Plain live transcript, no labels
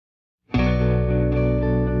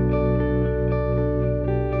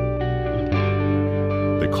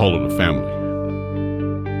call it a family,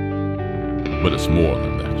 but it's more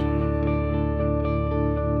than that.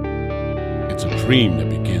 It's a dream that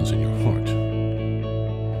begins in your heart,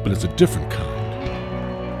 but it's a different kind.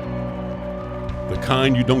 The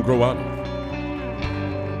kind you don't grow out of.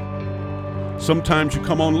 Sometimes you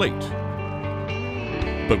come on late,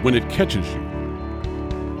 but when it catches you,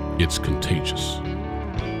 it's contagious.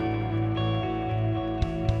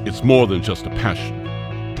 It's more than just a passion.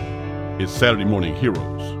 It's Saturday morning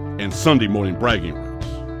heroes and Sunday morning bragging rights.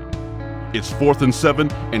 It's 4th and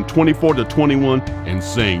 7 and 24 to 21 and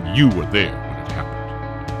saying you were there when it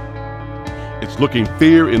happened. It's looking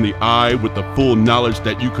fear in the eye with the full knowledge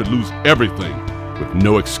that you could lose everything with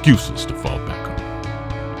no excuses to fall back on.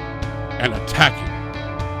 And attacking.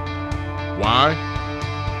 Why?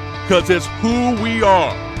 Because it's who we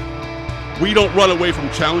are. We don't run away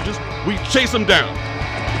from challenges, we chase them down.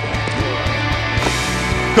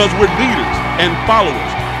 Because we're leaders and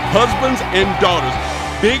followers, husbands and daughters,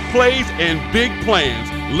 big plays and big plans,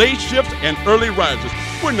 late shifts and early risers.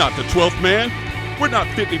 We're not the 12th man. We're not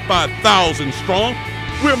 55,000 strong.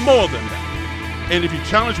 We're more than that. And if you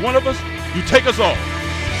challenge one of us, you take us all.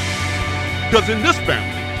 Because in this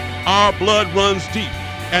family, our blood runs deep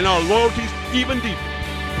and our loyalty's even deeper.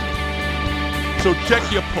 So check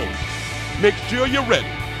your pulse. Make sure you're ready.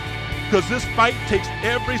 Because this fight takes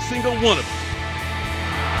every single one of us.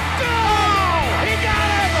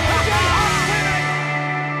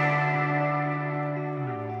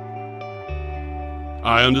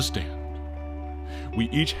 I understand. We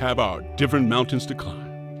each have our different mountains to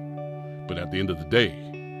climb. But at the end of the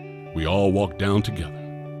day, we all walk down together.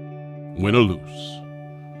 Win or lose.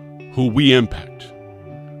 Who we impact,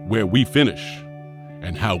 where we finish,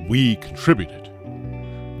 and how we contributed.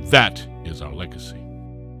 That is our legacy.